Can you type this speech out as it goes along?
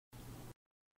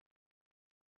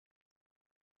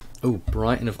Oh,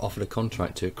 Brighton have offered a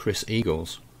contract to Chris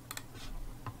Eagles.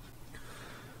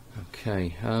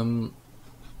 Okay,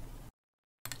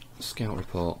 scout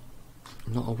report.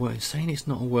 It's saying it's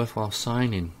not a worthwhile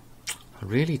signing. I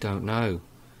really don't know.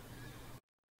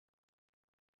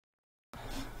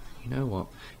 You know what?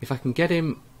 If I can get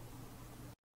him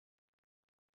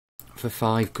for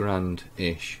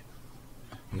 £5,000-ish,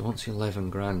 he wants 11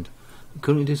 grand.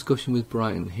 Currently discussion with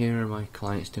Brighton. Here are my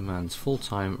client's demands: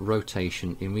 full-time,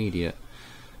 rotation, immediate.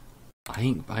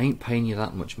 I ain't paying you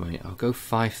that much, mate. I'll go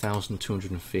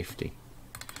 5,250.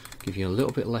 Give you a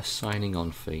little bit less signing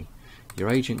on fee. Your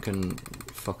agent can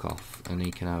fuck off, and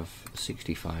he can have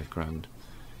 65 grand.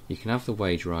 You can have the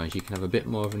wage rise. You can have a bit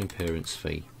more of an appearance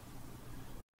fee.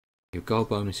 Your goal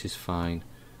bonus is fine.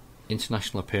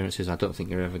 International appearances, I don't think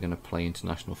you're ever going to play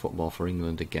international football for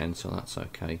England again, so that's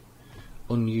okay.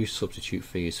 Unused substitute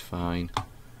fee is fine.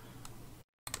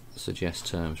 Suggest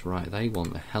terms. Right, they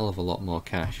want a hell of a lot more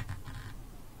cash.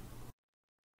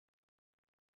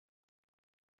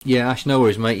 Yeah, Ash, no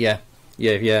worries, mate. Yeah,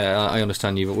 I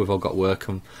understand you, but we've all got work.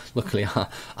 Luckily,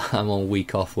 I'm on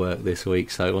week off work this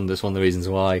week, so that's one of the reasons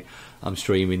why I'm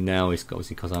streaming now. Is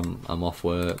obviously because I'm off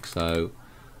work, so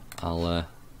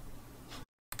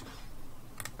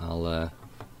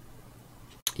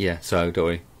yeah. So don't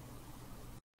worry.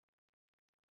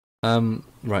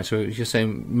 Right. So you're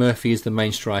saying Murphy is the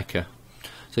main striker.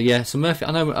 So yeah, so Murphy,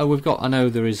 I know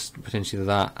there is potentially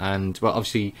that, and well,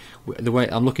 obviously the way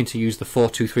I'm looking to use the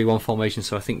 4-2-3-1 formation,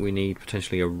 so I think we need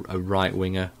potentially a right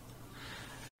winger.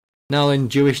 Now then,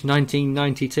 Jewish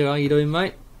 1992, how you doing,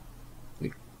 mate?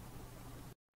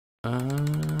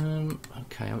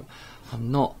 Okay, I'm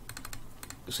not.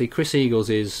 See, Chris Eagles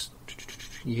is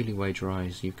yearly wage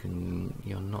rise.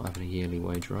 You're not having a yearly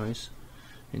wage rise.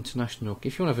 International.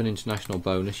 If you want to have an international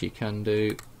bonus, you can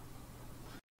do.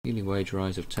 Yearly wage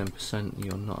rise of 10%,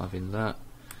 you're not having that.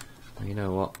 And you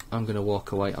know what? I'm going to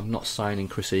walk away. I'm not signing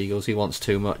Chris Eagles. He wants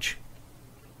too much.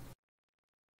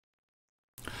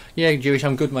 Yeah, Jewish,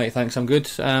 I'm good, mate. Thanks, I'm good.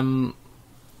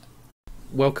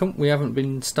 Welcome. We haven't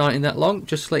been starting that long.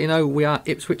 Just to let you know, we are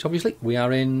Ipswich, obviously. We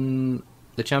are in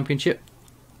the Championship.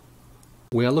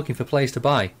 We are looking for players to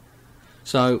buy.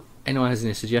 So, anyone has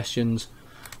any suggestions,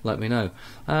 let me know.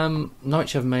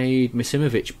 Norwich have made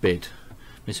Misimovic bid.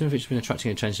 Misimovic has been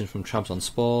attracting attention from Trabs on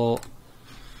Sport.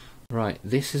 Right,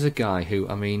 this is a guy who,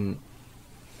 I mean,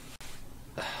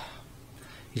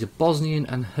 he's a Bosnian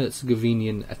and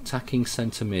Herzegovinian attacking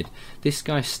centre mid. This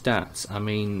guy's stats, I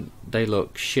mean, they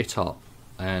look shit hot,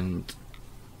 and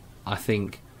I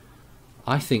think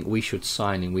we should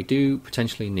sign him. We do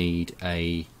potentially need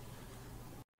a.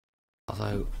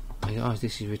 Although,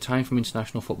 this is retiring from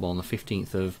international football on the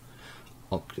 15th of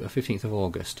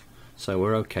August. So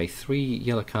we're okay. 3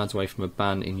 yellow cards away from a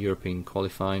ban in European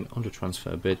qualifying, under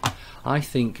transfer bid. I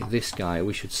think this guy,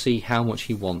 we should see how much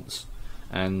he wants,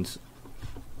 and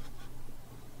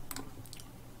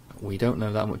we don't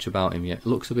know that much about him yet.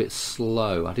 Looks a bit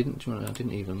slow. I didn't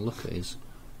even look at his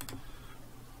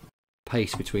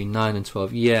pace between 9 and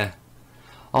 12. Yeah,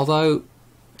 although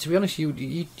to be honest,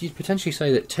 you'd potentially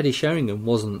say that Teddy Sheringham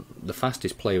wasn't the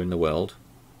fastest player in the world.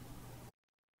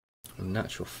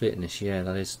 Natural fitness, yeah,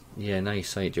 that is. Yeah, now you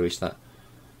say it, Jewish. That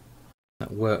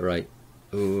work rate.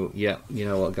 Ooh, yeah. You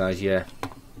know what, guys? Yeah.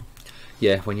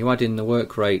 When you add in the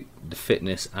work rate, the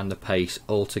fitness, and the pace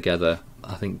all together,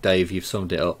 I think, Dave, you've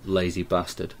summed it up. Lazy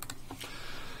bastard.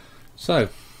 So,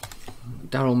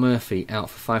 Daryl Murphy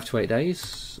out for 5 to 8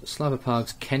 days. Slava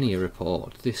Park's Kenya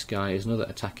report. This guy is another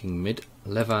attacking mid.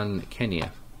 Levan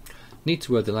Kenya. Need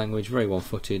to word the language. Very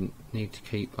one-footed. Need to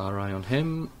keep our eye on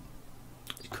him.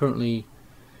 He's a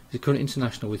current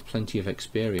international with plenty of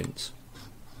experience.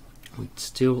 We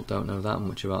still don't know that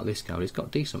much about this guy. He's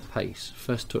got decent pace.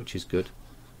 First touch is good.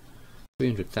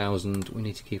 300,000. We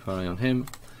need to keep our eye on him.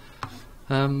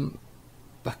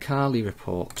 Bakali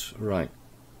report. Right.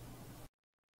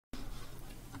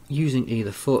 Using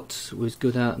either foot was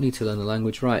good at. Need to learn the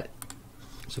language. Right.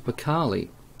 So Bakali,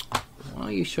 why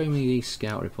are you showing me these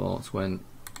scout reports when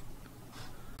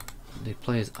the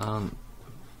players aren't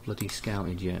bloody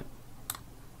scouted yet?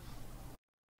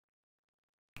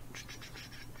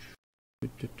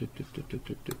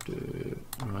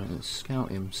 Alright, let's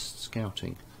scout him.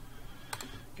 Scouting.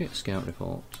 Get scout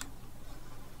report.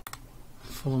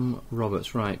 Fulham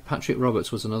Roberts. Right, Patrick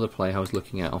Roberts was another player I was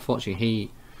looking at.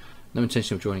 Unfortunately, no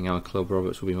intention of joining our club.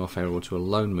 Roberts will be more favourable to a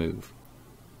loan move.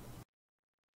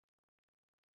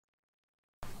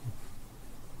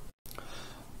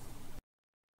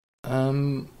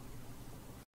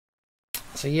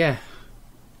 So yeah,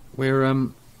 we're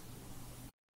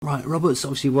right. Roberts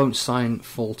obviously won't sign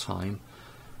full time.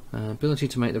 Ability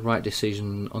to make the right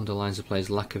decision underlines the player's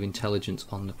lack of intelligence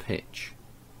on the pitch,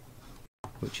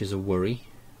 which is a worry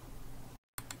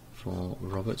for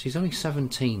Roberts. He's only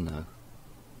 17 though.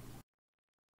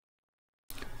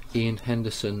 Ian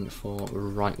Henderson for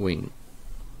right wing.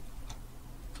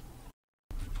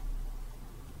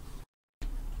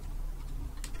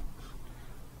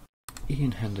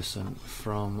 Ian Henderson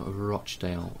from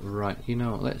Rochdale. Right, you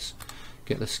know what, let's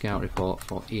get the scout report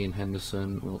for Ian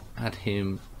Henderson. We'll add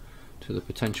him to the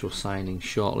potential signing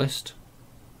shortlist.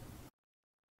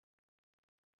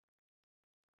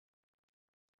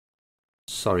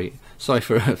 Sorry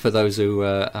for those who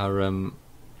are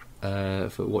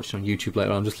for watching on YouTube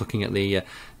later on. I'm just looking at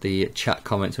the chat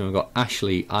comments, and we've got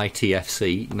Ashley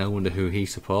ITFC. No wonder who he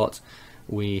supports.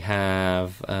 We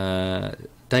have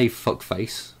Dave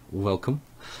Fuckface, welcome,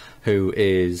 who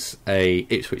is a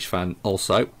Ipswich fan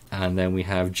also, and then we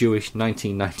have Jewish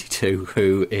 1992,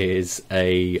 who is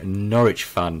a Norwich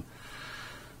fan.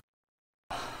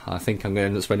 I think I'm going to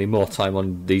end up spending more time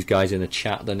on these guys in the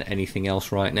chat than anything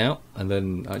else right now, and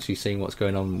then actually seeing what's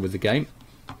going on with the game.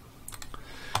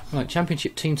 Right,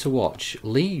 championship team to watch.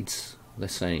 Leeds, they're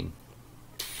saying.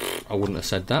 I wouldn't have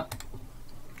said that.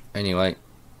 Anyway.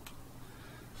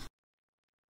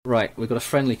 Right, we've got a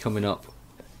friendly coming up.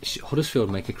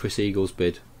 Huddersfield make a Chris Eagles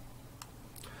bid.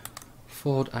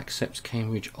 Ford accepts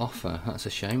Cambridge offer. That's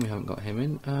a shame we haven't got him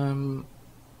in.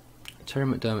 Terry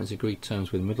McDermott's agreed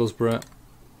terms with Middlesbrough.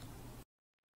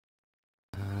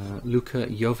 Luka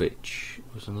Jovic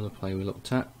was another player we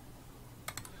looked at.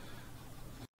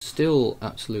 Still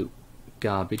absolute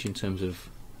garbage in terms of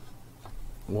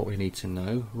what we need to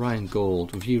know. Ryan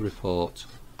Gold, review report.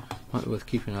 Might be worth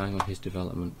keeping an eye on his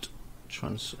development.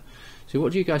 So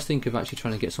what do you guys think of actually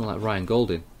trying to get someone like Ryan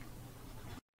Gold in?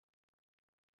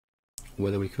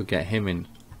 Whether we could get him in.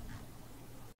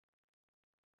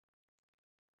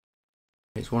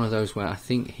 It's one of those where I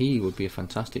think he would be a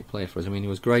fantastic player for us. I mean, he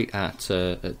was great at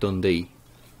Dundee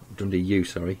U,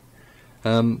 sorry.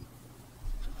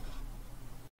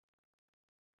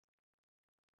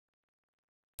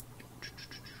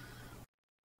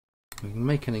 We can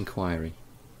make an inquiry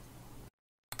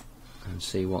and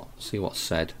see what's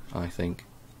said. I think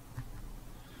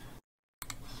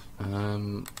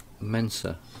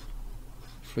Mensah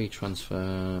free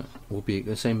transfer will be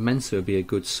the same. Mensah would be a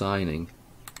good signing.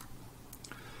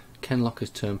 Ken Locker's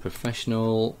turned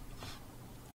professional.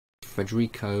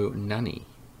 Federico Nani,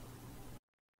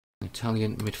 an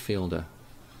Italian midfielder,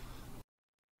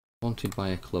 wanted by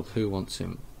a club. Who wants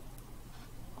him?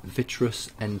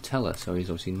 Vitrus Entella, so he's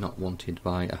obviously not wanted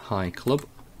by a high club.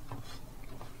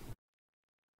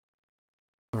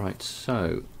 Right,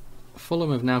 so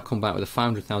Fulham have now come back with a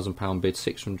 £500,000 bid,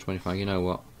 625. You know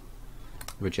what?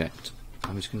 Reject.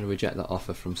 I'm just going to reject that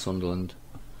offer from Sunderland.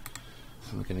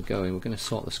 And we're going to go in. We're going to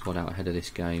sort the squad out ahead of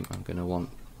this game. I'm going to want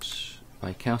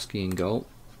Bajkowski in goal.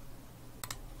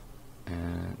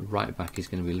 Right back is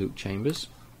going to be Luke Chambers.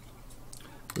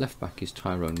 Left back is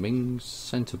Tyrone Mings.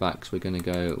 Centre backs we're going to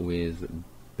go with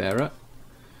Berra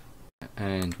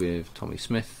and with Tommy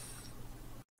Smith.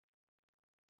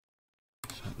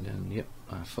 And then, yep,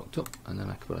 I fucked up, and then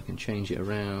I can change it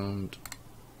around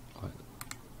like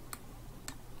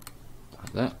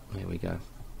that. There we go.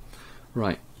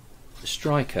 Right, the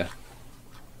striker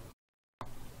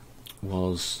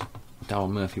was Darryl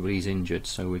Murphy, but he's injured,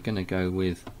 so we're going to go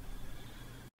with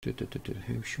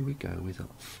who should we go with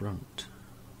up front?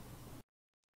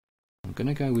 I'm going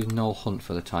to go with Noel Hunt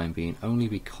for the time being, only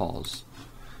because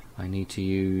I need to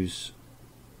use...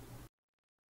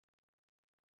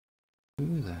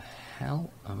 Who the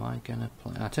hell am I going to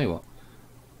play? I'll tell you what.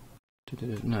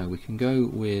 No, we can go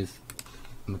with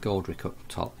McGoldrick up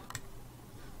top.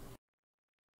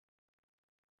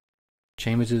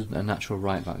 Chambers is a natural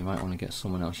right back. We might want to get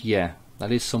someone else. Yeah,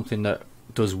 that is something that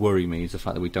does worry me, is the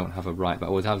fact that we don't have a right back.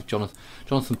 We'll have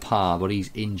Jonathan Parr, but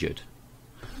he's injured.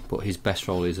 But his best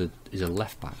role is a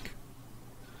left back.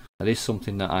 That is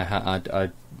something that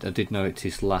I did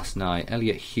notice last night.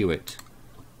 Elliot Hewitt,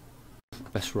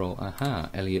 best role. Aha,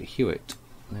 Elliot Hewitt.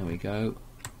 There we go.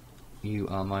 You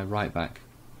are my right back.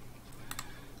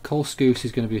 Cole Scouse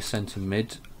is going to be a centre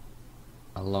mid,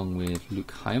 along with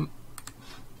Luke Hyam.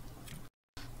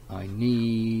 I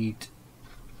need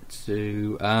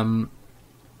to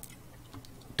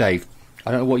Dave,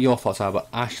 I don't know what your thoughts are, but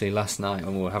Ashley last night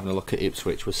when we were having a look at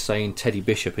Ipswich was saying Teddy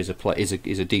Bishop is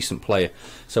a decent player.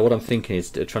 So what I'm thinking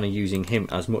is trying to using him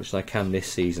as much as I can this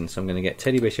season. So I'm going to get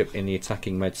Teddy Bishop in the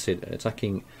attacking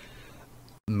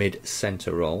mid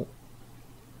centre role.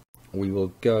 We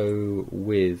will go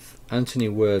with Anthony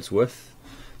Wordsworth,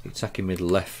 attacking mid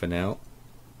left for now.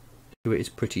 It's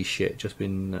pretty shit. Just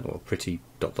been well, pretty ...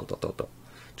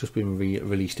 Just been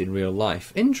released in real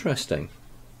life. Interesting.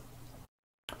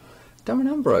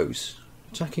 Darren Ambrose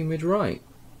attacking mid right.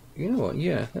 You know what?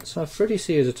 Yeah, let's have Freddie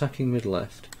Sears attacking mid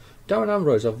left. Darren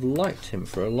Ambrose, I've liked him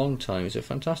for a long time. He's a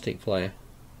fantastic player.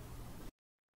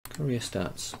 Career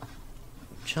stats.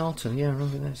 Charlton, yeah, I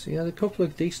remember this. He had a couple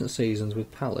of decent seasons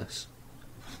with Palace.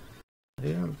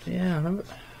 Yeah, I remember.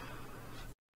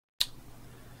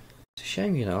 It's a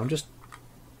shame, you know. I'm just.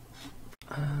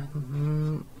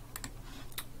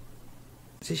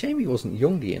 It's a shame he wasn't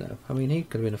younger, you know. I mean, he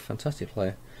could have been a fantastic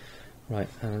player. Right,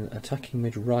 and attacking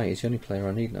mid right is the only player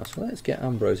I need now. So let's get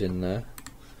Ambrose in there.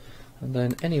 And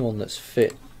then anyone that's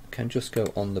fit can just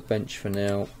go on the bench for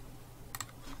now.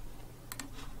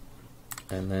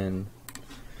 And then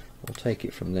we'll take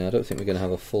it from there. I don't think we're going to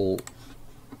have a full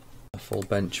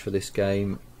bench for this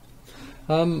game.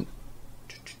 What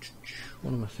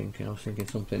am I thinking? I was thinking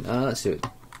something. Let's do it.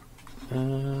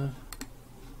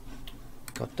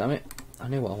 God damn it! I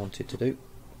knew what I wanted to do.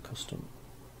 Custom.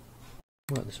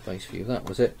 Work the space view. That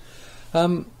was it.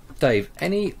 Dave,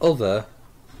 any other?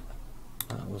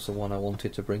 That was the one I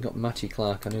wanted to bring up. Matty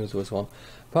Clark. I knew there was one.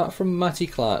 Apart from Matty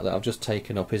Clark that I've just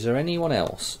taken up, is there anyone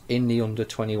else in the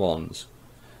under-21s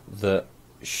that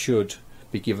should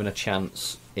be given a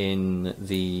chance in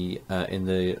the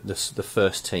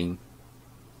first team?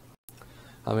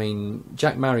 I mean,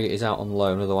 Jack Marriott is out on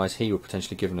loan, otherwise he would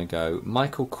potentially given a go.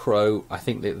 Michael Crowe, I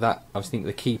think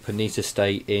the keeper needs to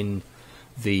stay in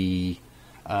the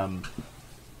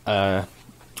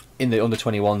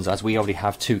under-21s, as we already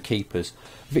have two keepers.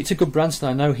 Victor Goodbranston,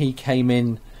 I know he came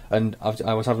in, and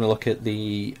I was having a look at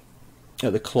the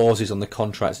clauses on the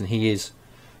contracts, and he is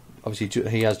obviously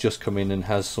he has just come in and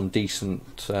has some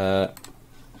decent some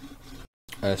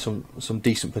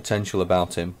decent potential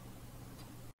about him.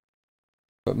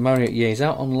 But Marriott, yeah, he's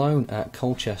out on loan at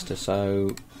Colchester,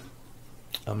 so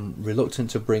I'm reluctant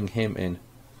to bring him in.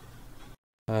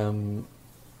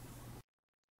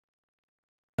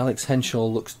 Alex Henshaw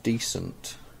looks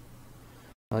decent.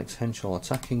 Alex Henshaw,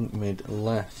 attacking mid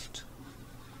left.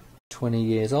 20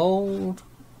 years old.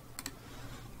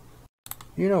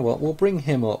 You know what, we'll bring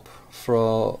him up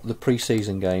for the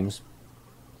pre-season games.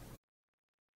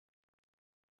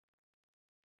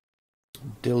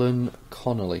 Dylan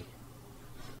Connolly.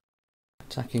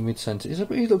 Attacking mid centre.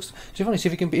 He looks. To be honest,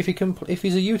 if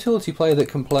he's a utility player that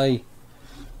can play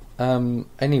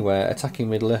anywhere, attacking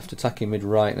mid left, attacking mid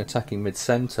right, and attacking mid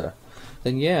centre,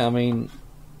 then yeah, I mean,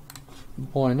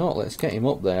 why not? Let's get him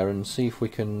up there and see if we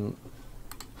can.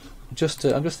 I'm just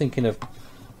thinking of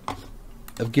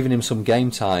giving him some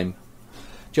game time.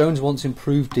 Jones wants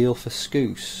improved deal for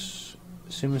Scouse.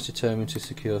 Simmons determined to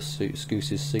secure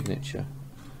Scouse's signature.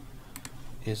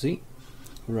 Is he?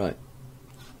 Right.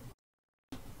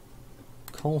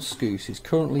 Cole Scouse is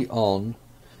currently on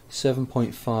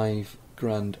 7.5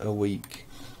 grand a week.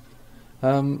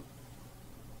 I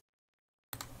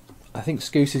think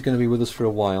Scouse is going to be with us for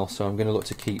a while, so I'm going to look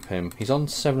to keep him. He's on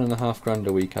 7.5 grand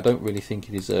a week. I don't really think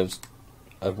he deserves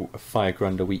a 5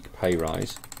 grand a week pay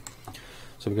rise,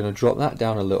 so we're going to drop that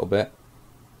down a little bit.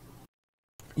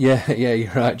 Yeah,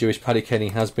 you're right. Jewish Paddy Kenny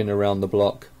has been around the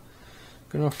block.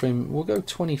 Going to offer him. We'll go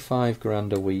 25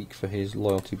 grand a week for his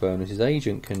loyalty bonus. His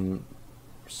agent can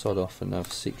sod off and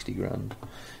have 60 grand.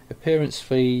 Appearance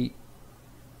fee,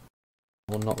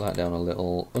 we'll knock that down a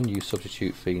little. Unused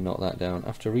substitute fee, knock that down.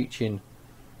 After reaching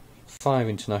 5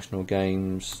 international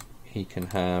games, he can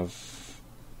have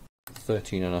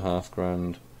 13.5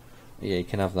 grand. Yeah, he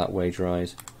can have that wage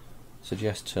rise.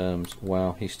 Suggest terms.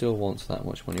 Wow, he still wants that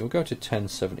much money. We'll go to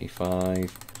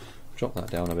 10.75. Drop that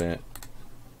down a bit.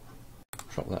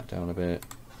 Drop that down a bit.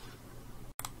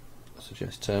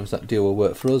 Suggest terms. That deal will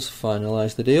work for us.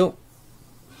 Finalise the deal.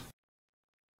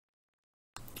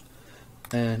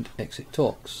 And exit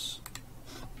talks.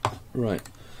 Right.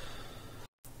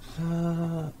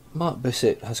 Mark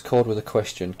Bissett has called with a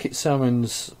question. Kit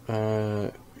Salmons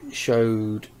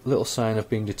showed little sign of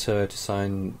being deterred to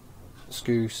sign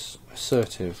Scouse.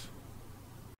 Assertive.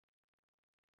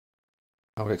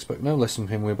 I would expect no less from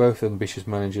him. We're both ambitious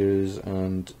managers,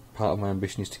 and part of my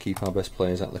ambition is to keep our best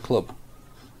players at the club.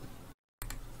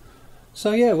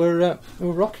 So yeah, we're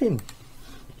rocking.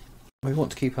 We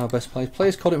want to keep our best players.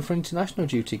 Players called in for international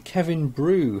duty. Kevin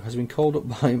Brew has been called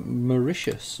up by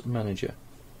Mauritius manager.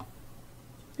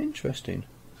 Interesting.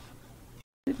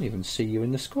 Didn't even see you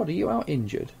in the squad. Are you out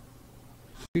injured?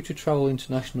 Due to travel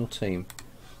international team.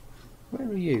 Where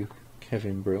are you,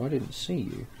 Kevin Brew? I didn't see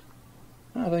you.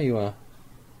 Ah, there you are.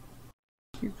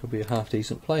 You could be a half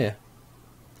decent player.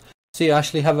 See you,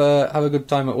 Ashley. Have a good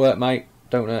time at work, mate.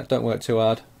 Don't work too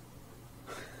hard.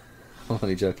 I'm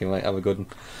only joking, mate. Have a good one.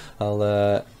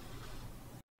 I'll.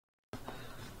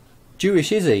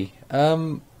 Jewish, is he?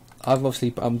 I'm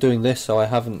doing this, so I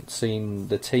haven't seen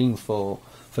the team for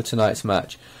tonight's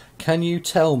match. Can you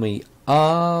tell me,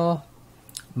 are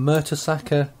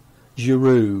Mertesacker,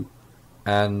 Giroud,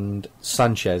 and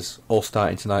Sanchez all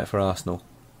starting tonight for Arsenal?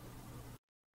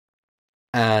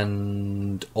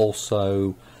 And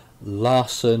also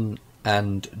Larson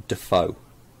and Defoe.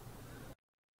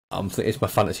 It's my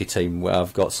fantasy team where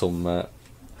I've got some.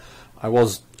 I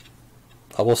was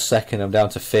second. I'm down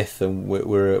to fifth, and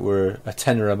we're a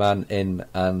tenner a man in,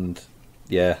 and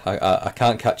yeah, I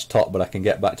can't catch top, but I can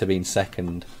get back to being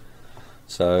second.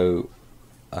 So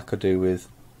I could do with.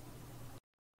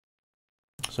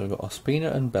 So we've got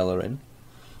Ospina and Bellerin.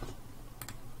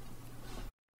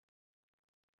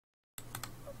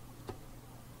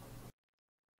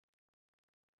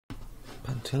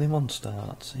 Pantilimon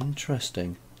starts.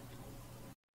 Interesting.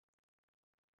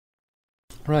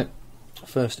 Right,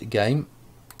 first game.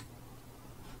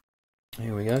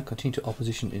 Here we go. Continue to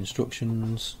opposition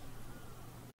instructions.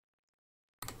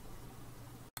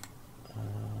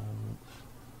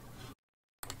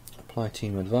 Apply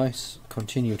team advice.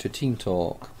 Continue to team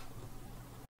talk.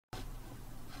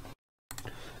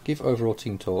 Give overall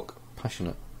team talk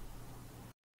passionate.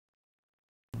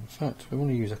 In fact, we want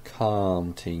to use a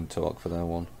calm team talk for that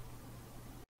one.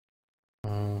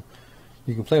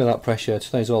 You can play without pressure.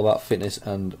 Today's all about fitness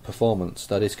and performance.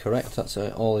 That is correct. That's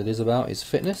all it is about, is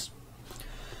fitness.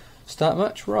 Start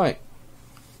match, right.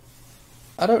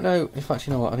 I don't know, in fact,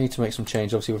 you know what, I need to make some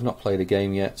change. Obviously we've not played a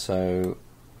game yet, so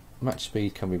match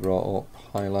speed can be brought up.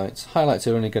 Highlights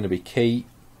are only going to be key.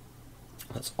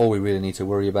 That's all we really need to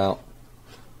worry about.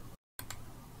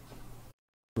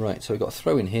 Right, so we've got a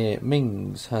throw in here.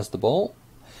 Mings has the ball.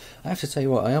 I have to tell you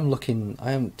what, I am liking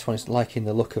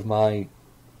the look of my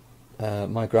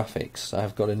my graphics.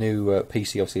 I've got a new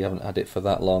PC, obviously I haven't had it for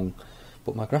that long,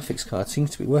 but my graphics card seems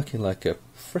to be working like a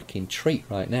freaking treat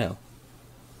right now.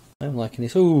 I'm liking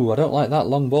this. Ooh, I don't like that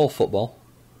long ball football.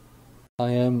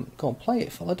 I go on, play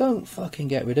it, fella. Don't fucking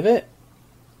get rid of it.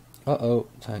 Uh-oh,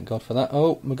 thank God for that.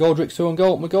 Oh, McGoldrick's on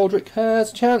goal. McGoldrick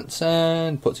has a chance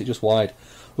and puts it just wide.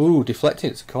 Ooh,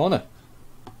 deflected. It's a corner.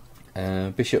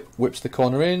 Bishop whips the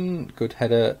corner in. Good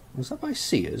header. Was that by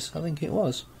Sears? I think it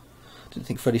was. Didn't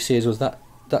think Freddie Sears was that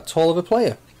tall of a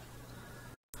player.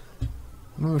 I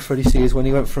remember Freddie Sears when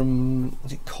he went from,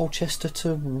 was it Colchester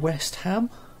to West Ham?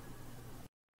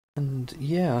 And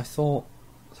yeah, I thought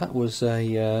that was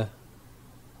a.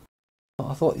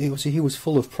 I thought he was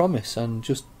full of promise and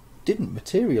just didn't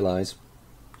materialise.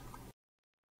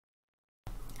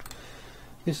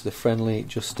 This is a friendly.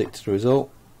 Just stick to the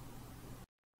result.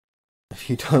 If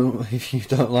you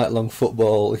don't like long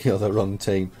football, you're the wrong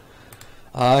team.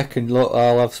 I can look.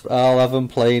 I'll have them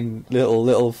playing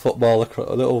little football,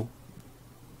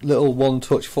 little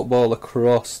one-touch football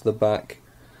across the back.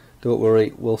 Don't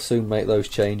worry, we'll soon make those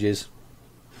changes.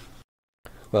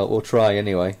 Well, we'll try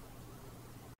anyway.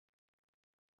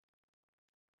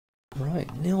 Right,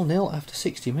 0-0 after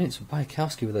 60 minutes.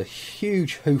 Bajkowski with a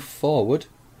huge hoof forward.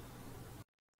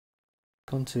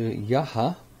 Gone to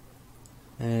Yaha.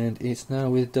 And it's now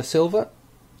with Da Silva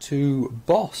to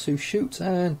Boss, who shoots,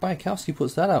 and Bajkowski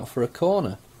puts that out for a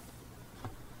corner.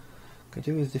 Could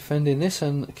do with defending this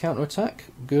and counter-attack.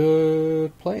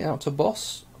 Good play out to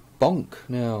Boss. Bonk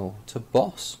now to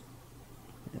Boss.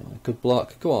 Yeah, good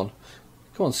block. Go on.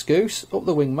 Come on, Scoose. Up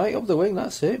the wing, mate. Up the wing.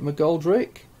 That's it.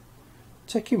 McGoldrick.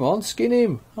 Take him on. Skin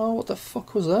him. Oh, what the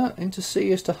fuck was that? Into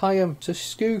Sears to Hyam to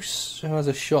Scoose, who has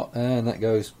a shot. And that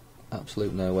goes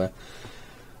absolute nowhere.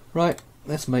 Right.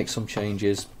 Let's make some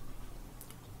changes.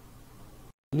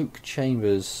 Luke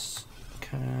Chambers,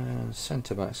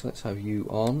 centre back. So let's have you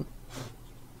on.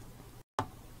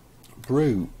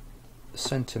 Brew,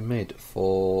 centre mid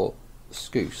for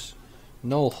Scouse.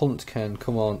 Noel Hunt can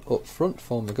come on up front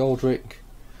for McGoldrick.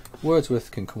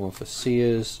 Wordsworth can come on for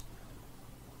Sears.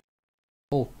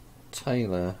 Paul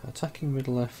Taylor, attacking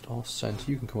middle left or centre.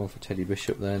 You can come on for Teddy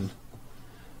Bishop then.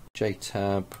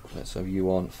 J-Tab, let's have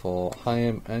you on for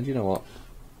Hyam. And you know what?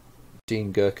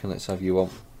 Dean Gherkin, let's have you on.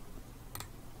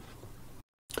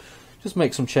 Just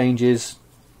make some changes.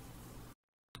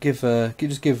 Give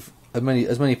as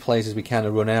many players as we can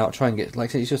a run out. Try and get,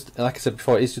 like I said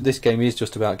before, this game is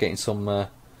just about getting some.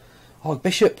 Oh,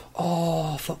 Bishop!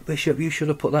 Oh, fuck Bishop! You should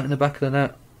have put that in the back of the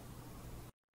net.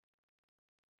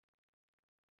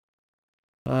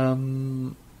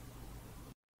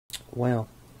 Wow,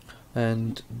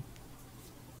 and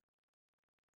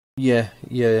yeah.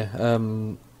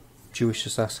 Jewish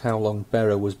just asked how long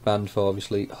Berra was banned for.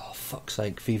 Obviously, oh fuck's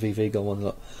sake, VVV go on.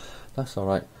 Look, that's all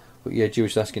right. But yeah,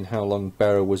 Jewish asking how long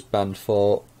Berra was banned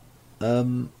for.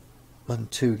 And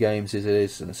 2 games it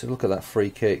is. And so look at that free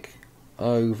kick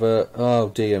over. Oh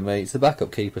dear me, it's the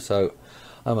backup keeper, so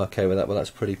I'm okay with that. But that's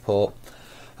pretty poor.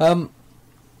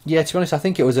 Yeah, to be honest, I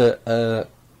think it was an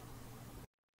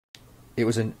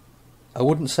I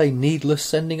wouldn't say needless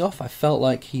sending off. I felt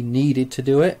like he needed to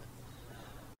do it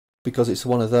because it's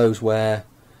one of those where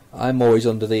I'm always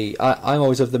under the I'm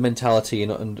always of the mentality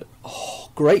and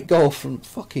great goal from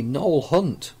fucking Noel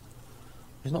Hunt.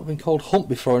 He's not been called Hunt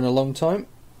before in a long time.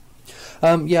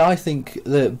 Yeah, I think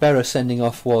the Berra sending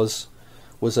off was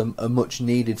a much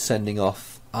needed sending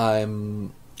off.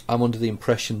 I'm under the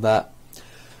impression that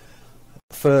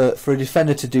for a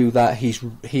defender to do that,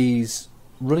 he's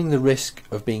running the risk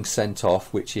of being sent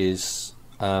off, which is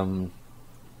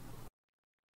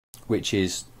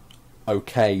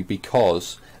okay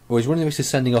because he's running the risk of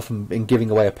sending off and giving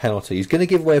away a penalty. He's going to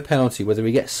give away a penalty whether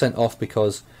he gets sent off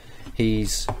because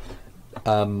he's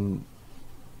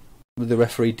the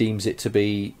referee deems it to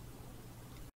be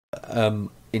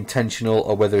intentional,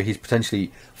 or whether he's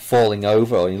potentially falling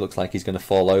over, or he looks like he's going to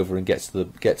fall over and gets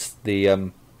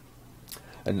the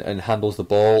and handles the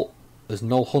ball. As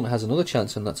Noel Hunt has another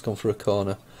chance, and that's gone for a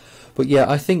corner. But yeah,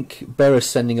 I think Berra's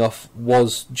sending off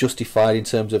was justified in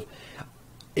terms of,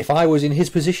 if I was in his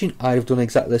position, I'd have done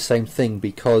exactly the same thing,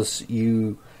 because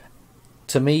to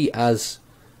me, as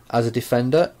a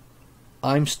defender,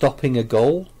 I'm stopping a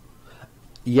goal.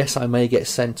 Yes, I may get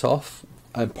sent off.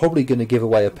 I'm probably going to give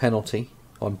away a penalty.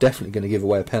 I'm definitely going to give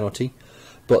away a penalty.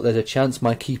 But there's a chance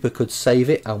my keeper could save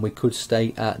it and we could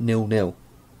stay at 0-0.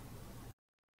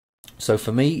 So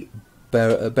for me,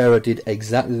 Berra did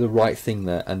exactly the right thing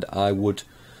there, and I would,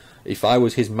 if I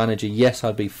was his manager, yes,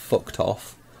 I'd be fucked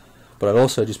off, but I'd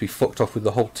also just be fucked off with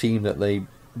the whole team that they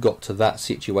got to that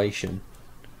situation.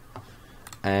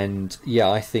 And yeah,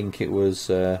 I think it was.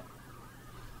 Don't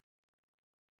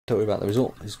worry about the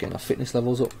result. It's getting our fitness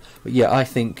levels up. But yeah, I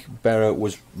think Berra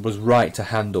was right to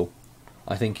handle.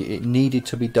 I think it needed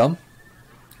to be done.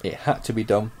 It had to be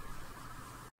done.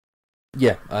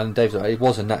 Yeah, and Dave's right, it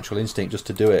was a natural instinct just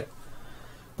to do it.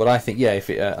 But I think, yeah, if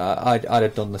I'd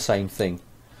have done the same thing.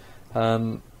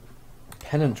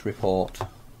 Pennant report.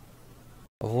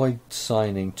 Avoid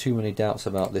signing. Too many doubts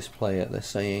about this player. They're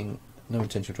saying no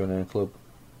intention to join a club.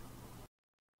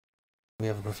 We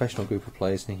have a professional group of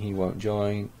players and he won't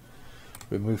join.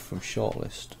 Removed from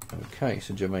shortlist. Okay,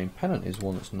 so Jermaine Pennant is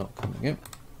one that's not coming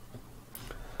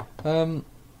in.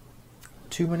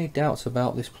 Too many doubts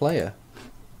about this player.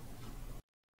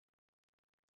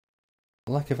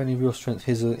 Lack of any real strength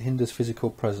hinders physical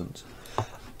presence.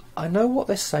 I know what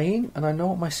they're saying, and I know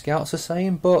what my scouts are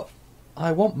saying, but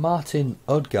I want Martin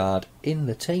Ødegaard in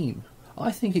the team.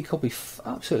 I think it could be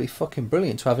absolutely fucking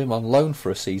brilliant to have him on loan for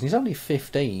a season. He's only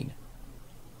 15.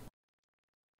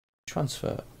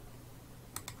 Transfer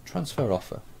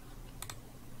offer.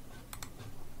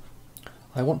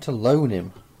 I want to loan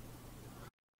him.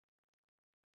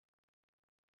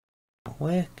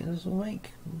 Where does it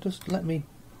make? Just let me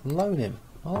loan him.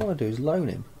 All I want to do is loan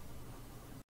him.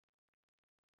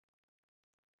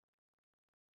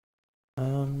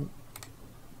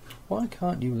 Why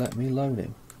can't you let me loan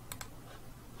him?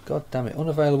 God damn it,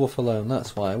 unavailable for loan,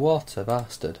 that's why. What a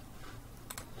bastard.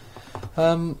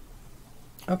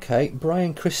 Okay,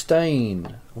 Brian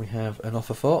Christine, we have an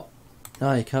offer for.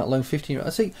 No, you can't loan 15. I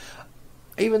see,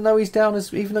 even though he's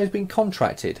been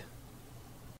contracted,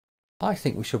 I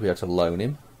think we should be able to loan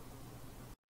him.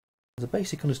 There's a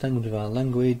basic understanding of our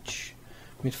language.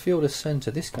 Midfielder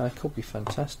centre, this guy could be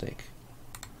fantastic.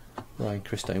 Ryan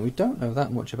Christine, we don't know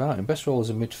that much about him. Best role as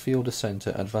a midfielder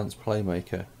centre, advanced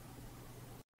playmaker.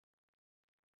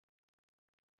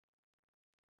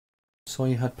 So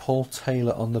you had Paul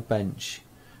Taylor on the bench.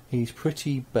 He's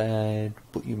pretty bad,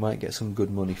 but you might get some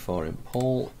good money for him.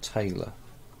 Paul Taylor.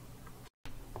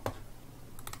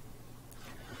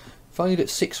 Valued at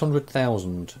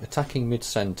 600,000. Attacking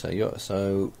mid-centre.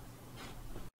 So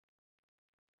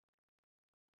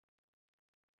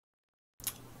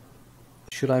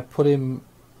should I put him?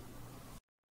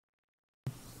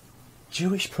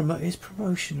 Is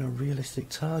promotion a realistic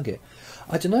target?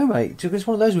 I don't know, mate. It's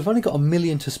one of those. We've only got $1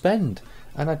 million to spend,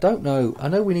 and I don't know. I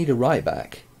know we need a right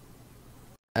back,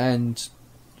 and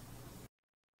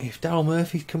if Daryl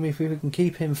Murphy's coming, if we can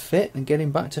keep him fit and get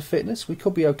him back to fitness, we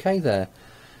could be okay there.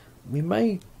 We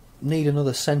may need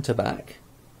another centre back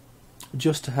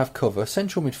just to have cover.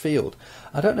 Central midfield.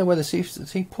 I don't know whether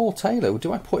see Paul Taylor.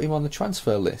 Do I put him on the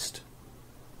transfer list?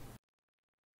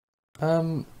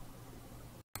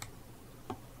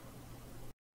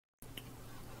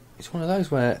 It's one of those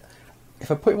where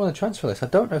if I put him on the transfer list, I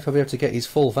don't know if I'll be able to get his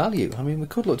full value. I mean, we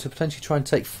could look to potentially try and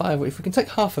take 5. If we can take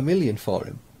 $500,000 for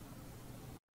him,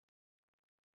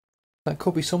 that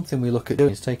could be something we look at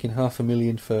doing. Is taking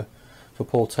 $500,000 for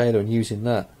Paul Taylor and using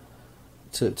that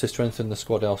to strengthen the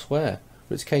squad elsewhere.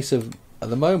 But it's a case of, at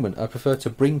the moment, I prefer to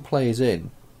bring players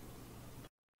in.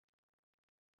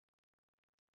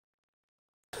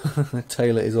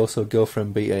 Taylor is also a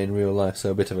girlfriend beater in real life,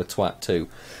 so a bit of a twat too.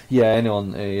 Yeah,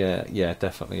 anyone, yeah,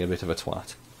 definitely a bit of a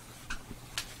twat.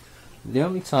 The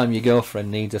only time your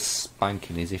girlfriend needs a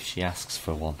spanking is if she asks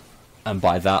for one. And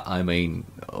by that I mean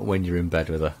when you're in bed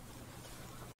with her.